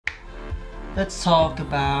let's talk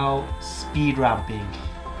about speed ramping.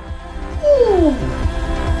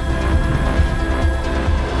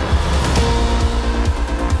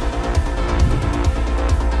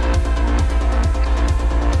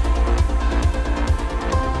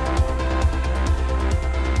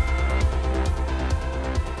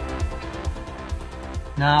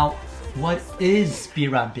 Now, what is speed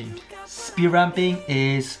ramping? Speed ramping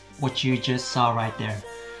is what you just saw right there.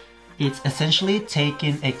 It's essentially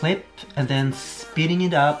taking a clip and then speeding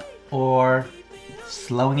it up or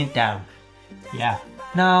slowing it down. Yeah.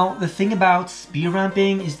 Now, the thing about speed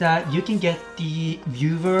ramping is that you can get the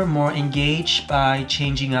viewer more engaged by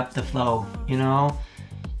changing up the flow. You know,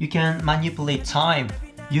 you can manipulate time.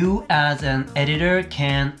 You as an editor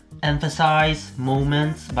can emphasize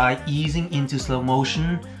moments by easing into slow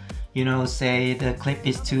motion. You know, say the clip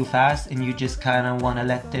is too fast and you just kind of want to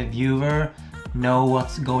let the viewer know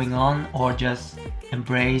what's going on or just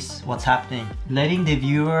embrace what's happening. Letting the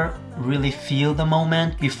viewer really feel the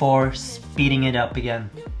moment before speeding it up again.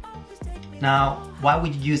 Now, why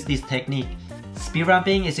would you use this technique? Speed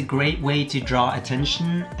ramping is a great way to draw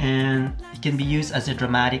attention, and it can be used as a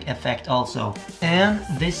dramatic effect also. And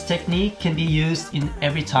this technique can be used in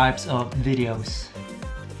every types of videos.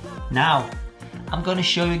 Now, I'm gonna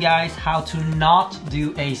show you guys how to not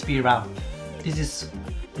do a speed ramp. This is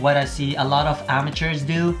what I see a lot of amateurs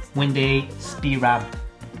do when they speed ramp.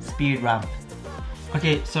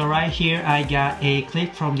 Okay, so right here I got a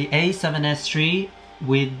clip from the A7S III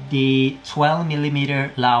with the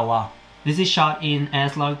 12mm Laowa. This is shot in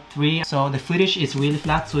S-Log3, so the footage is really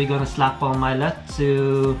flat, so we're gonna slap on my LUT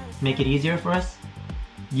to make it easier for us.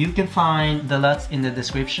 You can find the LUTs in the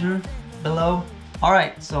description below.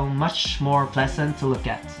 Alright, so much more pleasant to look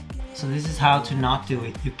at. So this is how to not do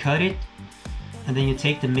it. You cut it, and then you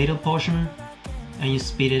take the middle portion and you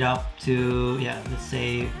speed it up to, yeah, let's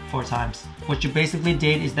say 4 times. What you basically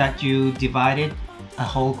did is that you divided a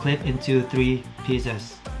whole clip into 3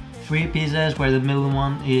 pieces. 3 pieces where the middle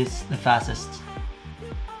one is the fastest.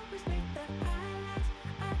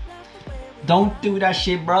 Don't do that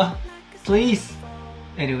shit, bro. Please.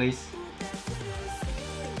 Anyways.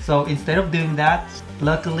 So instead of doing that,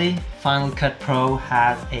 luckily Final Cut Pro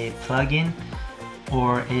has a plugin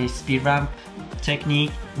or a speed ramp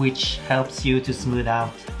technique which helps you to smooth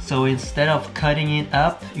out. So instead of cutting it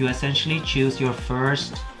up, you essentially choose your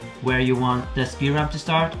first where you want the speed ramp to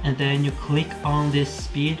start, and then you click on this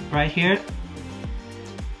speed right here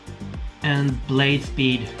and blade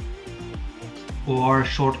speed, or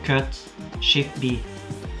shortcut Shift B.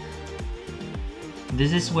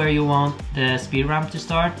 This is where you want the speed ramp to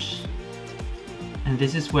start, and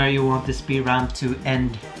this is where you want the speed ramp to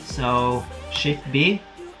end. So Shift B.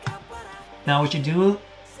 Now what you do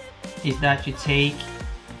is that you take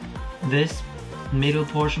this middle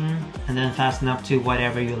portion and then fasten up to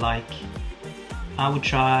whatever you like. I would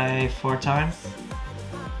try 4 times.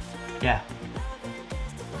 Yeah.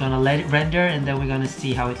 Gonna let it render and then we're gonna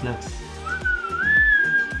see how it looks.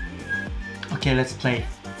 Okay, let's play.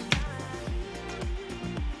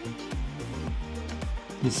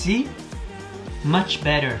 You see? Much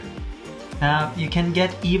better. Now you can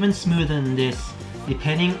get even smoother than this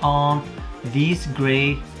depending on these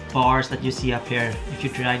gray bars that you see up here. If you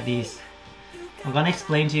drag these, I'm gonna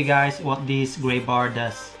explain to you guys what this gray bar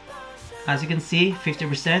does. As you can see,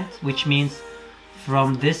 50%, which means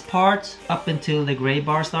from this part up until the gray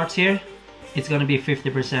bar starts here, it's gonna be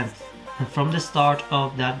 50%. And from the start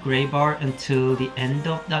of that gray bar until the end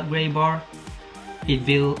of that gray bar, it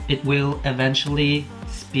will eventually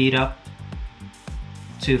speed up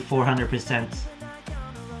to 400%.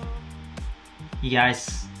 You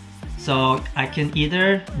guys, so I can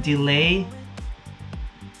either delay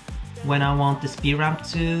when I want the speed ramp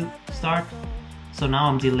to start. So now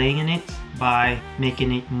I'm delaying it by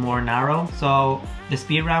making it more narrow. So the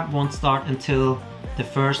speed ramp won't start until the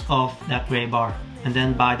first of that gray bar. And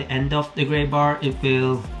then by the end of the gray bar, it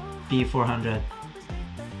will be 400.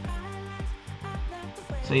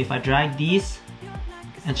 So if I drag these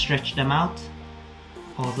and stretch them out,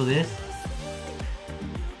 also this.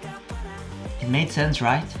 It made sense,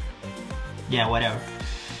 right? Yeah, whatever.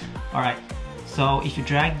 Alright. So if you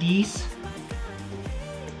drag these,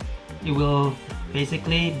 it will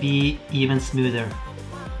basically be even smoother.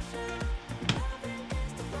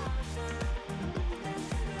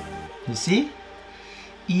 You see?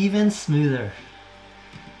 Even smoother.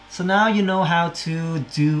 So now you know how to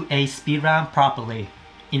do a speed ramp properly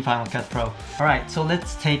in Final Cut Pro. Alright, so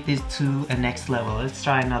let's take this to a next level. Let's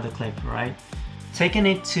try another clip, right? Taking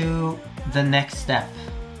it to the next step.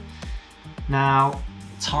 Now,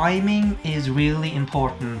 timing is really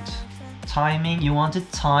important. timing, you want to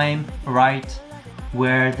time right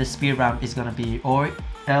where the speed ramp is gonna be, or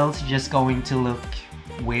else you're just going to look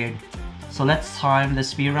weird. So let's time the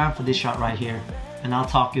speed ramp for this shot right here, and I'll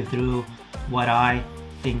talk you through what I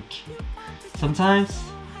think. Sometimes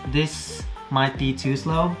this might be too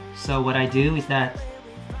slow, so what I do is that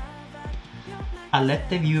I let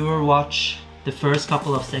the viewer watch the first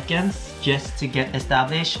couple of seconds just to get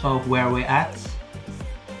established of where we're at.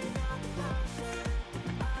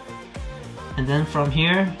 And then from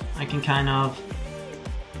here, I can kind of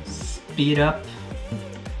speed up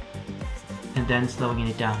and then slowing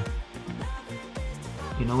it down.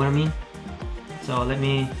 You know what I mean? So let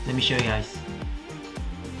me show you guys.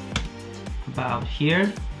 About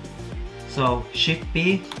here. So Shift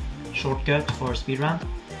B, shortcut for speed ramp.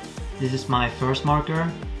 This is my first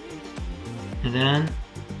marker. And then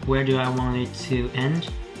where do I want it to end?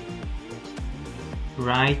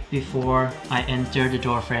 Right before I enter the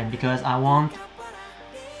door frame, because I want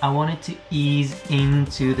it to ease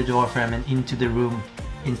into the door frame and into the room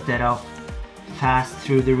instead of fast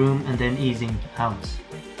through the room and then easing out.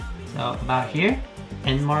 So about here,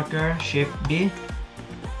 end marker, Shift B.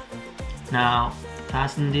 Now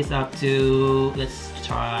fasten this up to, let's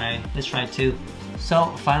try 2. So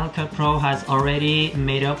Final Cut Pro has already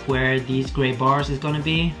made up where these gray bars is gonna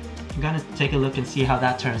be. I'm gonna take a look and see how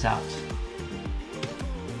that turns out.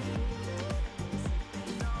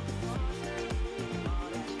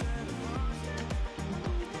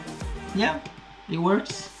 Yeah, it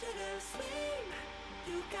works.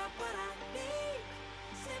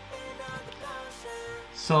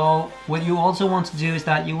 So what you also want to do is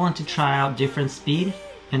that you want to try out different speed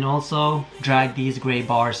and also drag these gray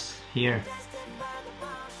bars here.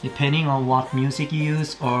 Depending on what music you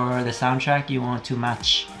use or the soundtrack you want to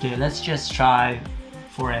match. Okay, let's just try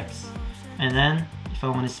 4x. And then if I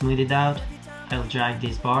want to smooth it out, I'll drag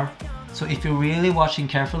this bar. So if you're really watching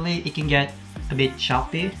carefully, it can get a bit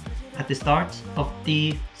choppy at the start of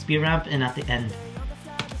the speed ramp and at the end.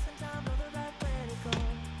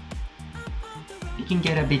 It can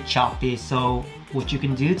get a bit choppy, so what you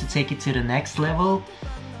can do to take it to the next level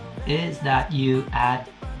is that you add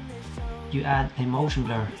a motion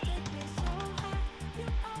blur.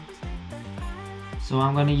 So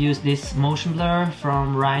I'm gonna use this motion blur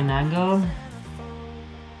from right angle,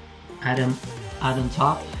 add on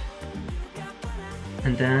top,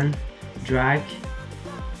 and then drag.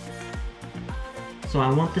 So I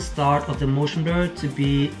want the start of the motion blur to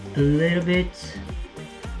be a little bit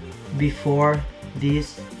before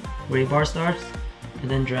this gray bar starts, and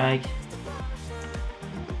then drag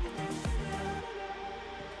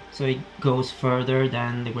so it goes further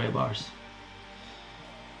than the gray bars.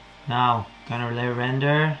 Now, gonna let it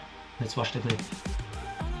render. Let's watch the clip.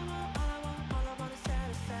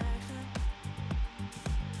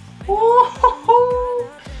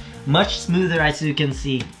 Much smoother, as you can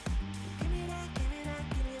see.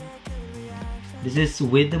 This is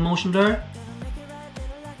with the motion blur.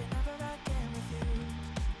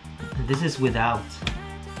 And this is without.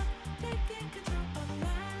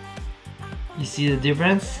 You see the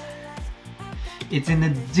difference? It's in the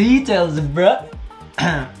details, bruh.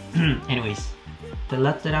 Anyways, the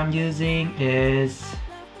LUT that I'm using is,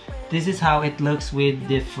 this is how it looks with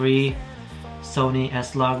the free Sony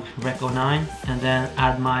S-Log Rec 09, and then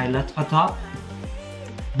add my LUT on top.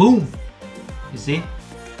 Boom! You see?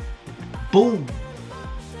 Boom!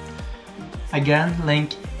 Again,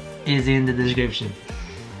 link is in the description.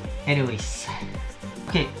 Anyways.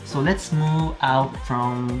 Okay, so let's move out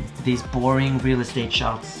from these boring real estate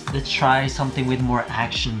shots. Let's try something with more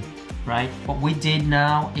action, right? What we did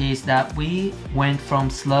now is that we went from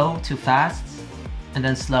slow to fast and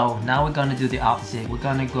then slow. Now we're gonna do the opposite. We're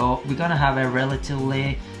gonna have a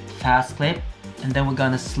relatively fast clip, and then we're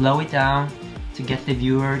gonna slow it down to get the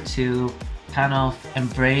viewer to kind of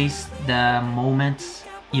embrace the moments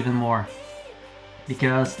even more.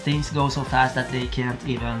 Because things go so fast that they can't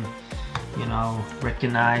even, you know,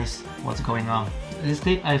 recognize what's going on. This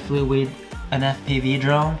clip I flew with an FPV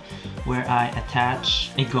drone where I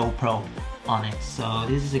attach a GoPro on it. So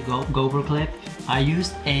this is a GoPro clip. I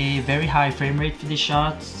used a very high frame rate for this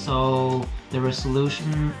shot, so the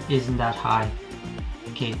resolution isn't that high.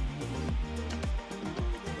 Okay.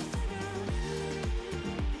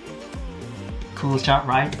 Cool shot,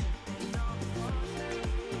 right?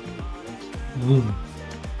 Boom.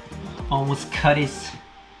 Almost cut his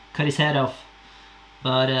head off.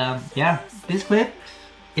 But yeah, this clip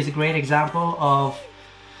is a great example of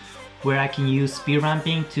where I can use speed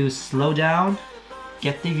ramping to slow down,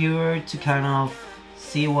 get the viewer to kind of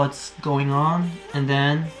see what's going on, and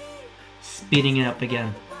then speeding it up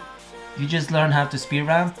again. You just learn how to speed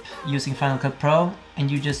ramp using Final Cut Pro,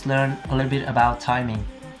 and you just learn a little bit about timing.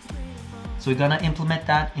 So we're gonna implement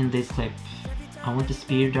that in this clip. I want the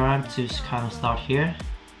speed ramp to kind of start here.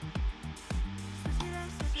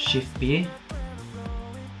 Shift B.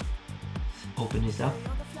 Open this up.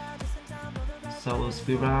 So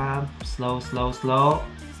speed ramp, slow, slow, slow.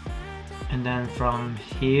 And then from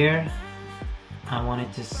here, I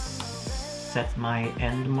wanted to set my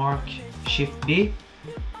end mark, Shift B.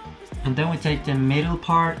 And then we take the middle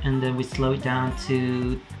part and then we slow it down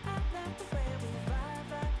to,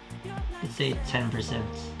 let's say 10%.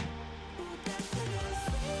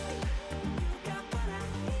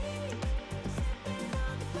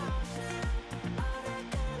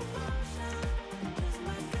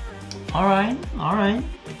 Alright.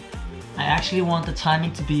 I actually want the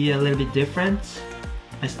timing to be a little bit different.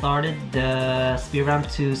 I started the speed ramp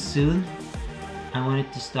too soon. I want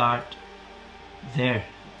it to start there.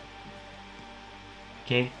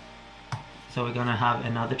 Okay, so we're gonna have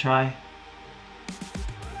another try.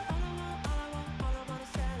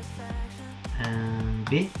 And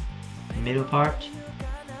B, middle part,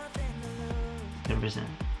 10%.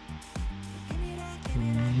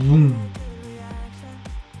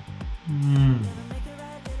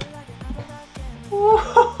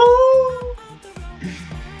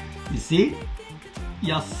 You see?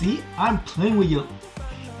 Y'all see? I'm playing with you.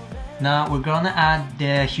 Now we're gonna add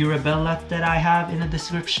the Hero Belloc that I have in the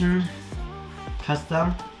description.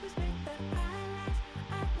 Custom.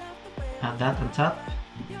 Add that on top.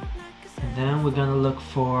 And then we're gonna look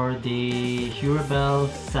for the Hero Bell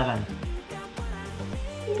 7.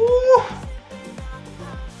 Woo!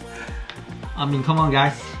 I mean, come on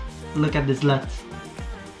guys. Look at this LUT.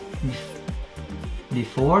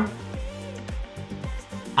 Before.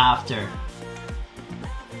 After.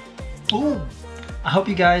 Ooh! I hope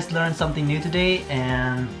you guys learned something new today,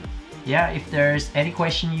 and yeah, if there's any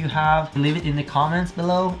question you have, leave it in the comments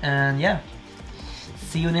below, and yeah,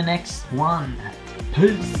 see you in the next one.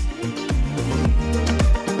 Peace!